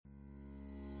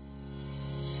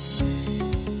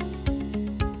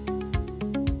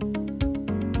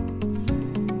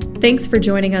Thanks for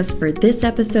joining us for this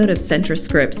episode of Centra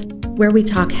Scripts, where we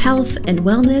talk health and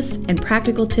wellness and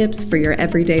practical tips for your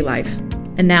everyday life.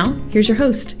 And now, here's your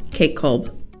host, Kate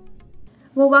Kolb.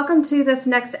 Well, welcome to this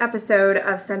next episode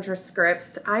of Centra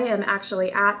Scripts. I am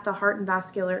actually at the Heart and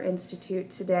Vascular Institute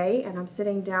today, and I'm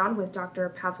sitting down with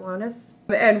Dr. Pavlonis,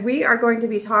 and we are going to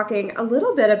be talking a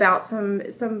little bit about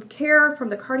some care from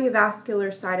the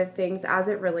cardiovascular side of things as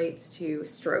it relates to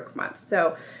Stroke Month.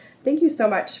 So thank you so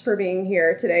much for being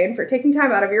here today and for taking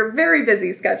time out of your very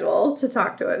busy schedule to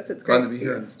talk to us. It's great to be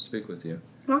here and speak with you.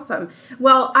 Awesome.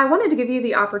 Well, I wanted to give you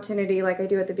the opportunity, like I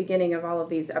do at the beginning of all of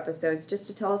these episodes, just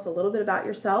to tell us a little bit about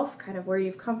yourself, kind of where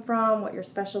you've come from, what your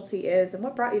specialty is, and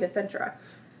what brought you to Centra.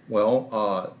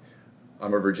 Well,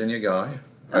 I'm a Virginia guy.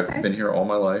 Okay. I've been here all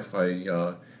my life.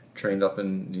 I trained up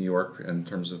in New York in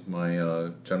terms of my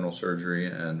general surgery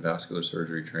and vascular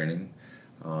surgery training.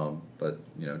 But,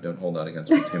 don't hold that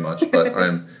against me too much. But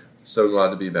I'm so glad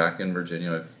to be back in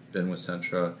Virginia. I've been with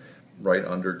Centra right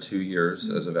under 2 years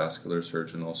as a vascular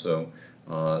surgeon, also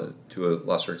to a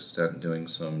lesser extent doing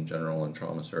some general and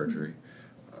trauma surgery.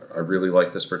 I really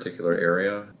like this particular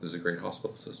area. There's a great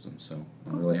hospital system, so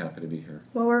I'm really happy to be here.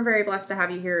 Well, we're very blessed to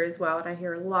have you here as well, and I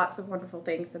hear lots of wonderful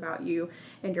things about you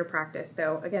and your practice.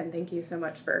 So again, thank you so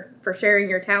much for sharing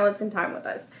your talents and time with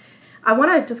us. I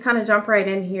want to just kind of jump right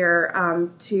in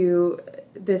here to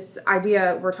this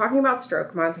idea. We're talking about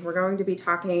Stroke Month. We're going to be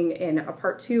talking in a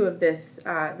part 2 of this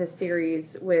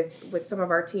series with some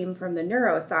of our team from the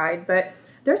neuro side, but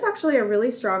there's actually a really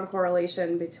strong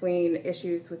correlation between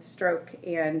issues with stroke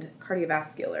and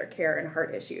cardiovascular care and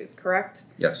heart issues, correct?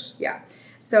 Yes. Yeah.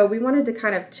 So we wanted to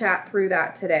kind of chat through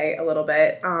that today a little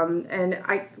bit. And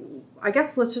I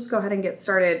guess let's just go ahead and get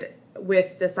started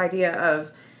with this idea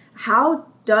of how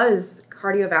does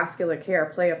cardiovascular care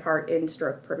play a part in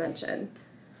stroke prevention?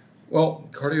 Well,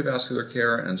 cardiovascular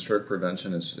care and stroke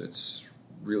prevention it's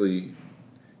really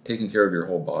taking care of your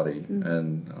whole body,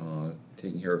 and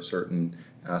taking care of certain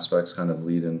aspects kind of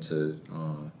lead into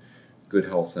good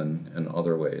health in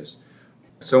other ways.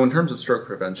 So in terms of stroke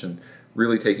prevention,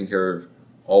 really taking care of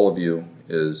all of you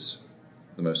is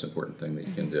the most important thing that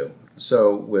you can do.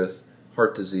 So with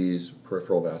heart disease,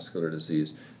 peripheral vascular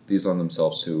disease, these lend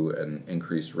themselves to an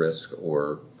increased risk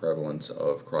or prevalence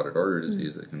of carotid artery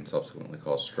disease that can subsequently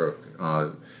cause stroke.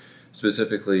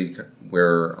 Specifically,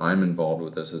 where I'm involved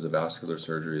with this as a vascular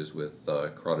surgery is with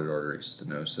carotid artery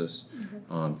stenosis,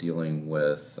 dealing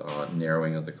with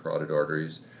narrowing of the carotid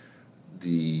arteries.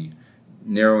 The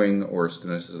narrowing or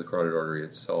stenosis of the carotid artery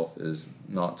itself is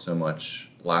not so much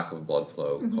lack of blood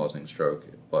flow causing stroke,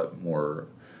 but more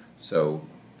so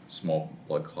small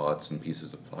blood clots and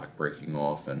pieces of plaque breaking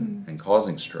off and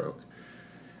causing stroke.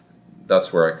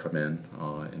 That's where I come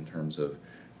in terms of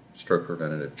stroke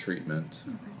preventative treatment.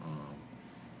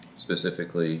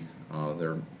 Specifically,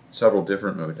 there are several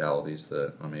different modalities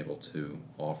that I'm able to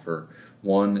offer.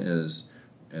 One is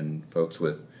in folks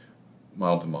with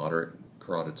mild to moderate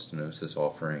carotid stenosis,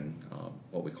 offering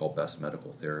what we call best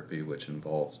medical therapy, which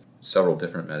involves several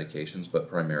different medications, but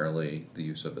primarily the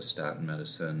use of a statin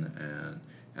medicine and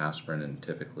aspirin, and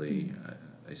typically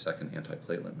a second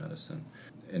antiplatelet medicine.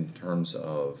 In terms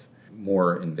of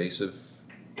more invasive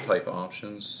type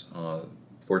options,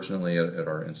 fortunately at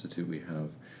our institute we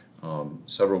have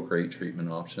several great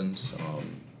treatment options.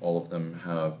 All of them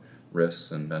have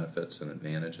risks and benefits and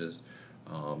advantages.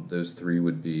 Those 3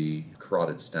 would be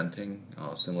carotid stenting,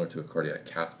 similar to a cardiac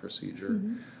cath procedure.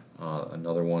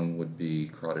 Another one would be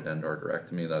carotid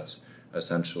endarterectomy. That's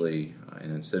essentially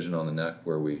an incision on the neck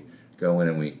where we go in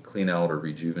and we clean out or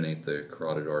rejuvenate the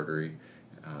carotid artery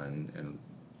and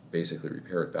basically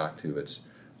repair it back to its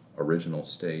original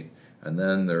state. And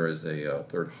then there is a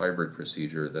third hybrid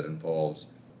procedure that involves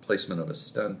placement of a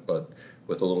stent, but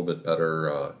with a little bit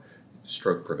better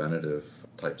stroke preventative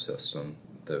type system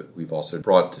that we've also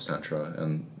brought to Centra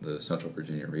and the Central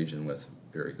Virginia region with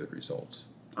very good results.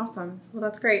 Awesome. Well,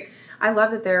 that's great. I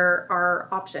love that there are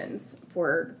options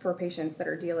for patients that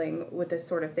are dealing with this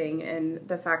sort of thing, and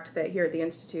the fact that here at the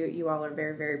Institute you all are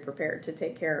very, very prepared to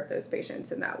take care of those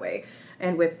patients in that way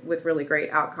and with really great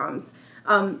outcomes.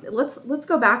 Let's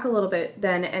go back a little bit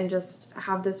then and just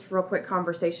have this real quick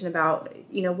conversation about,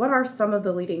 what are some of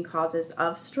the leading causes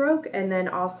of stroke and then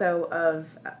also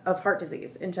of heart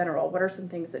disease in general? What are some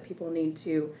things that people need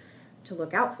to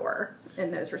look out for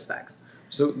in those respects?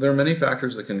 So there are many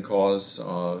factors that can cause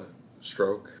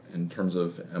stroke in terms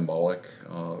of embolic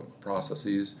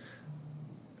processes.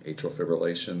 Atrial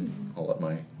fibrillation, I'll let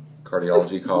my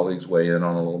cardiology colleagues weigh in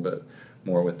on a little bit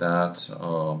more with that.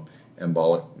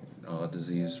 Embolic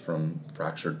disease from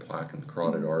fractured plaque in the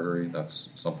carotid artery, that's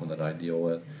something that I deal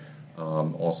with.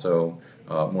 Also,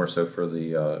 more so for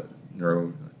the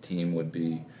neuro team would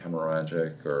be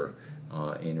hemorrhagic or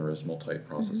aneurysmal type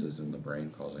processes in the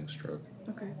brain causing stroke.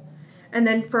 Okay. And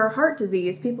then for heart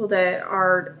disease, people that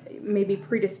are maybe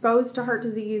predisposed to heart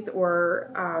disease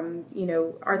or,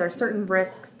 are there certain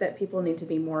risks that people need to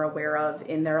be more aware of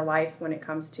in their life when it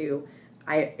comes to,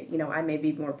 I may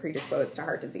be more predisposed to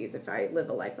heart disease if I live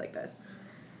a life like this?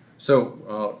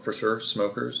 So, for sure,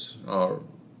 smokers,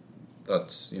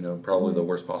 that's, probably the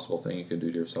worst possible thing you could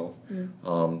do to yourself.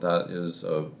 That is,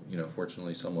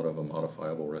 fortunately somewhat of a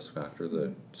modifiable risk factor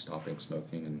that stopping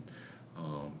smoking and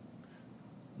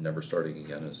never starting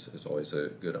again is always a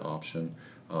good option.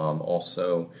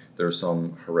 Also, there's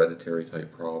some hereditary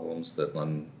type problems that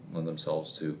lend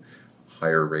themselves to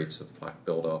higher rates of plaque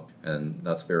buildup, and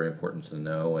that's very important to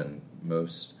know. And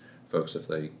most folks, if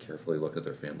they carefully look at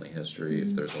their family history,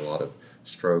 if there's a lot of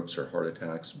strokes or heart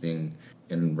attacks, being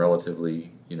in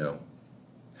relatively,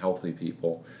 healthy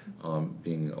people,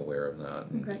 being aware of that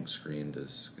and being screened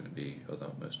is going to be of the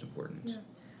utmost importance. Yeah.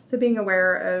 So being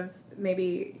aware of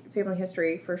maybe family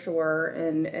history for sure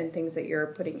and things that you're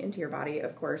putting into your body,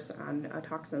 of course, on a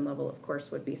toxin level, of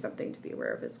course, would be something to be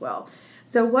aware of as well.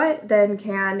 So what then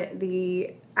can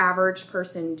the average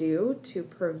person do to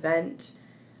prevent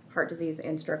heart disease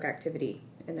and stroke activity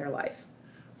in their life?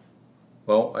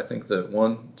 Well, I think that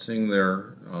seeing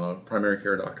their primary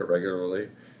care doctor regularly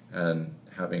and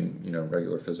having,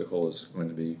 regular physical is going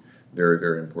to be very,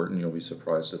 very important. You'll be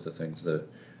surprised at the things that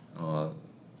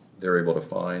they're able to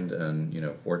find, and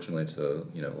fortunately it's a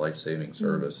life-saving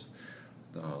service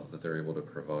that they're able to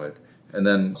provide. And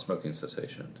then smoking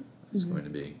cessation is going to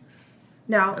be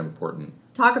important.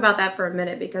 Talk about that for a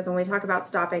minute, because when we talk about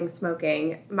stopping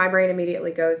smoking, my brain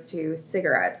immediately goes to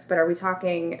cigarettes. But are we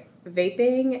talking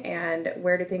vaping, and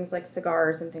where do things like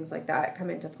cigars and things like that come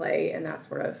into play in that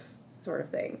sort of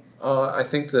thing? I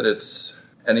think that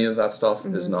any of that stuff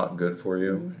is not good for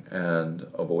you, and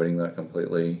avoiding that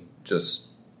completely just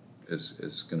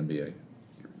is going to be your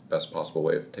best possible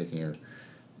way of taking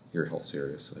your health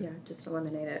seriously. Yeah, just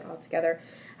eliminate it altogether.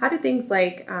 How do things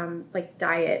like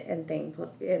diet and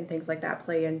things like that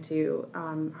play into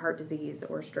heart disease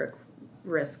or stroke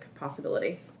risk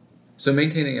possibility? So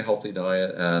maintaining a healthy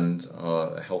diet and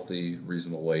a healthy,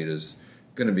 reasonable weight is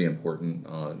going to be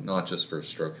important, not just for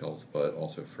stroke health, but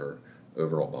also for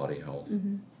overall body health.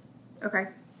 Okay,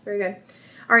 very good.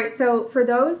 All right, so for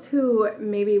those who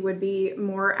maybe would be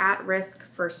more at risk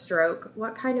for stroke,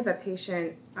 what kind of a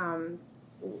patient would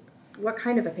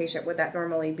that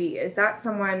normally be? Is that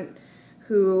someone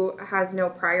who has no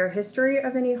prior history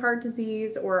of any heart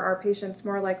disease, or are patients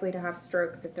more likely to have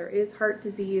strokes if there is heart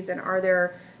disease? And are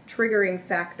there triggering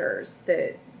factors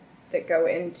that go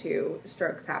into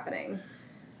strokes happening?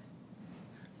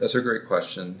 That's a great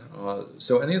question.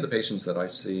 So any of the patients that I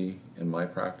see in my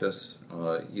practice,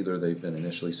 either they've been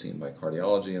initially seen by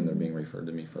cardiology and they're being referred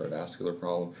to me for a vascular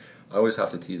problem, I always have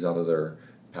to tease out of their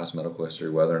past medical history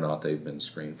whether or not they've been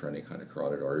screened for any kind of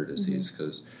carotid artery disease,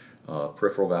 because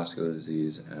peripheral vascular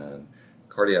disease and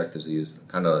cardiac disease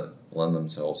kind of lend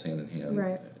themselves hand in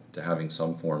hand to having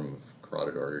some form of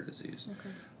carotid artery disease. Okay.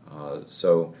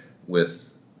 So with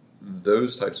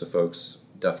those types of folks,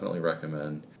 definitely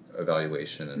recommend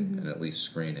evaluation and at least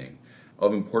screening.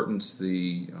 Of importance,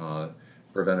 the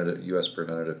U.S.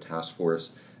 Preventative Task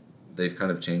Force, they've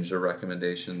kind of changed their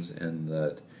recommendations in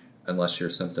that unless you're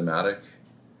symptomatic,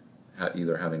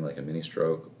 either having like a mini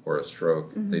stroke or a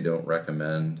stroke, they don't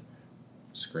recommend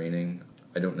screening.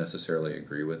 I don't necessarily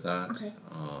agree with that,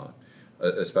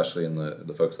 especially in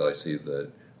the folks that I see that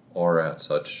are at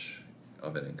such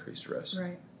of an increased risk.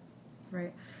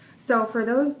 Right. So for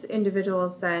those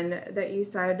individuals then that you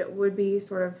said would be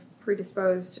sort of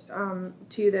predisposed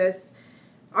to this,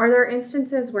 are there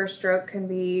instances where stroke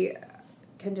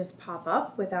can just pop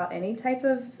up without any type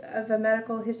of a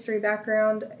medical history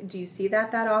background? Do you see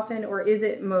that often, or is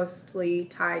it mostly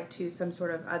tied to some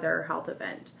sort of other health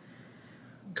event?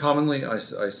 Commonly, I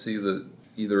see that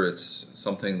either it's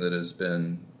something that has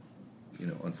been,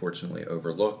 unfortunately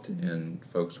overlooked in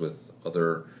folks with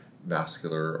other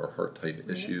vascular or heart type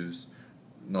issues,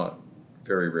 not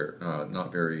very rare,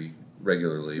 not very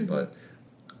regularly, but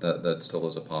that still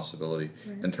is a possibility.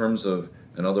 In terms of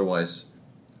an otherwise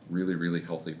really, really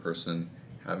healthy person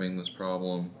having this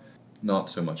problem, not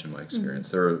so much in my experience.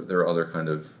 There are other kind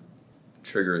of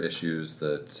trigger issues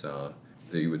that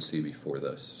you would see before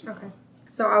this. Okay.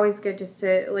 So always good just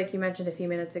to, like you mentioned a few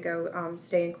minutes ago,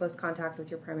 stay in close contact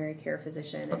with your primary care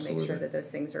physician and Absolutely. Make sure that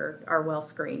those things are well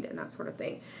screened and that sort of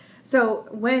thing. So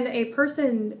when a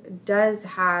person does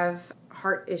have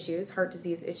heart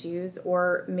disease issues,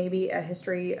 or maybe a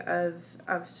history of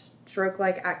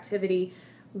stroke-like activity,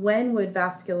 when would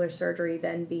vascular surgery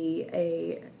then be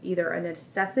either a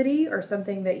necessity or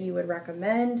something that you would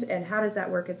recommend, and how does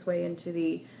that work its way into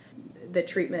the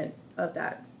treatment of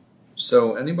that?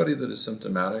 So anybody that is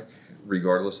symptomatic,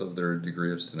 regardless of their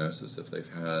degree of stenosis, if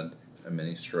they've had a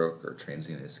mini stroke or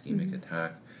transient ischemic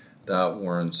attack, that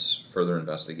warrants further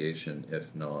investigation,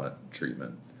 if not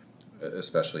treatment,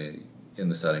 especially in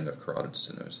the setting of carotid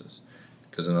stenosis,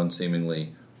 because an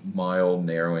unseemingly mild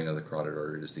narrowing of the carotid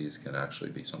artery disease can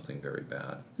actually be something very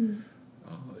bad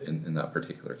in that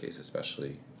particular case,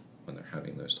 especially when they're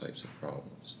having those types of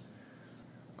problems.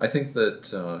 I think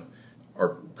that our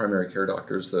primary care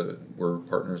doctors that we're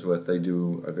partners with, they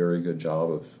do a very good job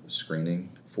of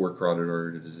screening for carotid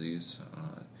artery disease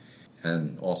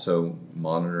and also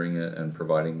monitoring it and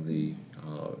providing the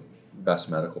best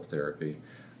medical therapy.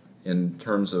 In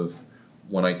terms of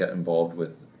when I get involved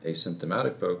with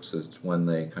asymptomatic folks, it's when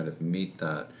they kind of meet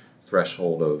that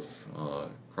threshold of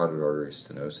carotid artery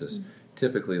stenosis.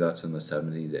 Typically that's in the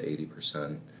 70 to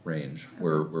 80% range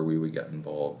where we would get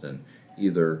involved and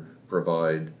either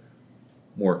provide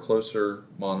more closer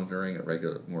monitoring at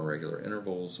more regular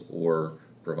intervals or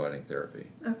providing therapy.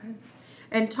 Okay.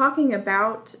 And talking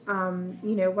about,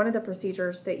 one of the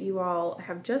procedures that you all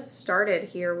have just started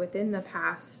here within the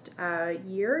past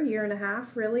year and a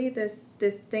half, really, this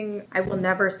thing, I will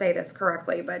never say this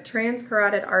correctly, but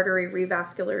transcarotid artery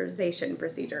revascularization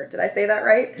procedure. Did I say that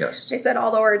right? Yes. I said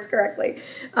all the words correctly.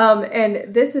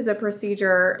 And this is a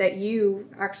procedure that you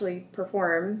actually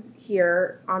perform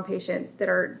here on patients that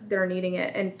are needing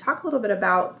it. And talk a little bit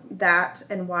about that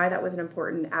and why that was an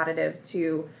important additive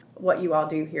to what you all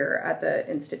do here at the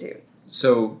Institute.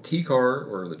 So TCAR,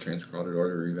 or the transcarotid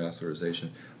artery revascularization,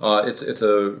 it's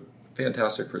a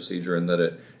fantastic procedure in that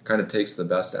it kind of takes the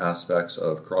best aspects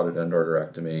of carotid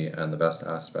endarterectomy and the best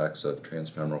aspects of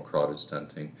transfemoral carotid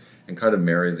stenting and kind of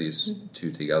marry these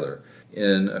two together.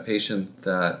 In a patient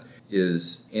that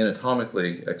is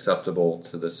anatomically acceptable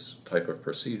to this type of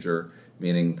procedure,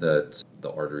 meaning that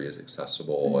the artery is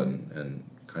accessible and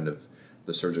kind of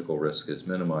the surgical risk is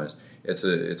minimized, it's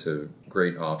a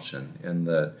great option in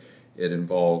that it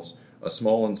involves a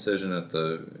small incision at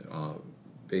the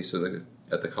base of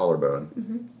the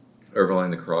collarbone, overlaying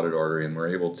the carotid artery, and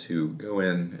we're able to go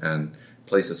in and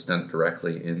place a stent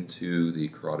directly into the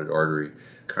carotid artery.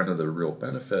 Kind of the real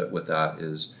benefit with that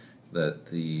is that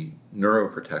the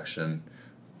neuroprotection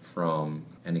from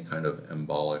any kind of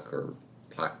embolic or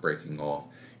plaque breaking off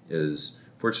is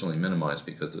fortunately minimized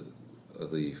because of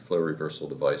the flow reversal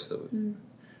device that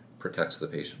protects the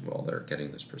patient while they're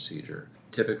getting this procedure.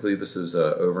 Typically, this is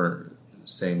a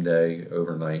same day,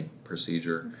 overnight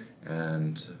procedure,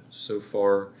 and so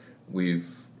far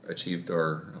we've achieved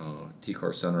our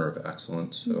TCAR Center of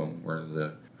Excellence, so we're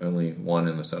the only one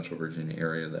in the Central Virginia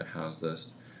area that has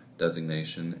this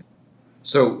designation.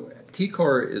 So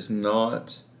TCAR is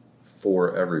not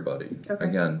for everybody,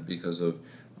 again, because of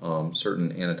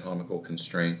certain anatomical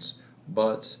constraints,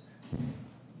 but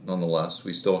nonetheless,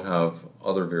 we still have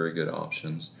other very good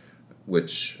options,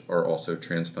 which are also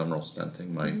transfemoral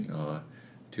stenting.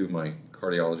 Two of my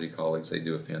cardiology colleagues, they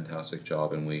do a fantastic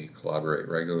job, and we collaborate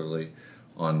regularly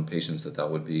on patients that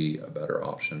would be a better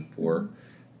option for.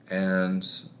 And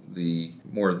the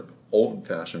more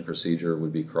old-fashioned procedure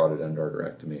would be carotid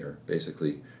endarterectomy, or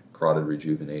basically carotid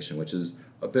rejuvenation, which is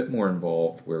a bit more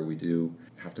involved, where we do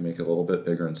have to make a little bit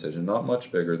bigger incision, not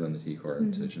much bigger than the TCAR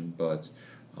incision, but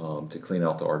to clean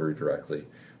out the artery directly.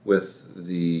 With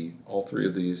all three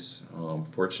of these,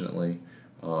 fortunately,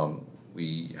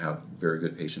 we have very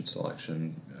good patient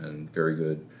selection and very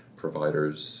good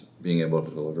providers being able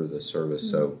to deliver this service.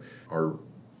 So our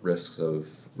risks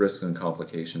and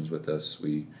complications with this,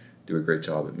 we do a great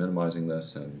job at minimizing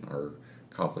this, and our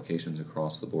complications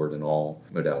across the board in all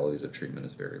modalities of treatment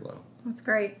is very low. That's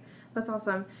great. That's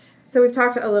awesome. So we've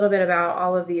talked a little bit about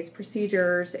all of these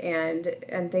procedures and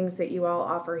things that you all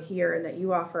offer here and that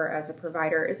you offer as a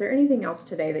provider. Is there anything else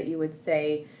today that you would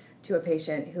say to a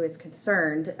patient who is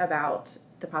concerned about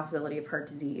the possibility of heart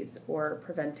disease or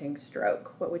preventing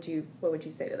stroke? What would you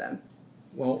say to them?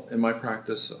 Well, in my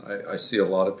practice, I see a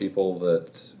lot of people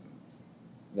that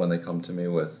when they come to me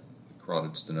with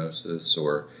carotid stenosis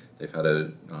or they've had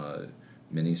a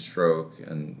mini stroke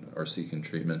and are seeking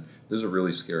treatment, this is a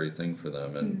really scary thing for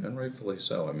them, and rightfully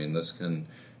so. I mean, this can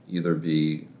either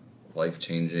be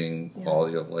life-changing,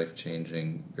 quality of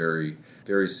life-changing, very,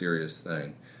 very serious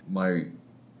thing.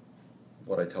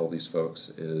 What I tell these folks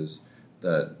is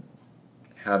that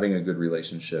having a good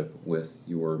relationship with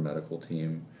your medical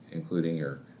team, including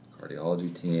your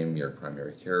cardiology team, your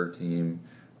primary care team,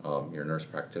 your nurse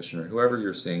practitioner, whoever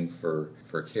you're seeing for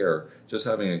care, just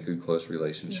having a good close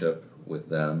relationship with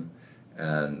them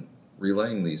and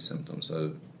relaying these symptoms.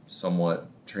 A somewhat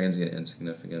transient,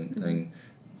 insignificant thing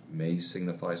may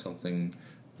signify something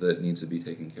that needs to be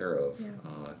taken care of. Yeah.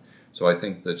 So I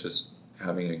think that just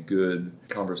having a good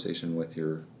conversation with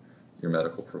your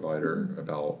medical provider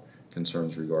about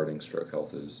concerns regarding stroke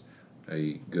health is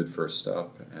a good first step,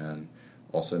 and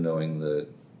also knowing that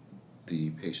the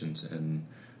patients in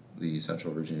the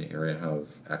Central Virginia area have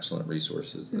excellent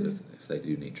resources that if they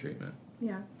do need treatment.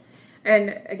 Yeah.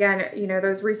 And again,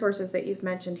 those resources that you've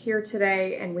mentioned here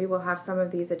today, and we will have some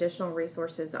of these additional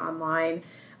resources online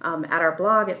at our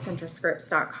blog at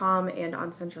centrascripts.com and on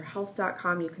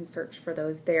centrahealth.com. You can search for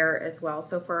those there as well.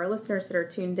 So for our listeners that are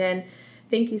tuned in,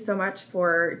 thank you so much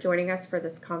for joining us for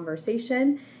this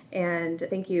conversation. And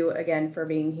thank you again for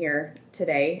being here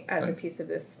today as a piece of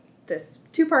this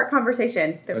two-part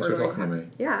conversation that Thanks we're for going talking to to have.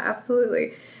 me. Yeah,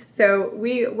 absolutely. So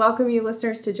we welcome you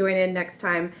listeners to join in next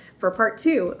time for part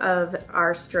 2 of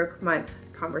our Stroke Month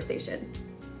conversation.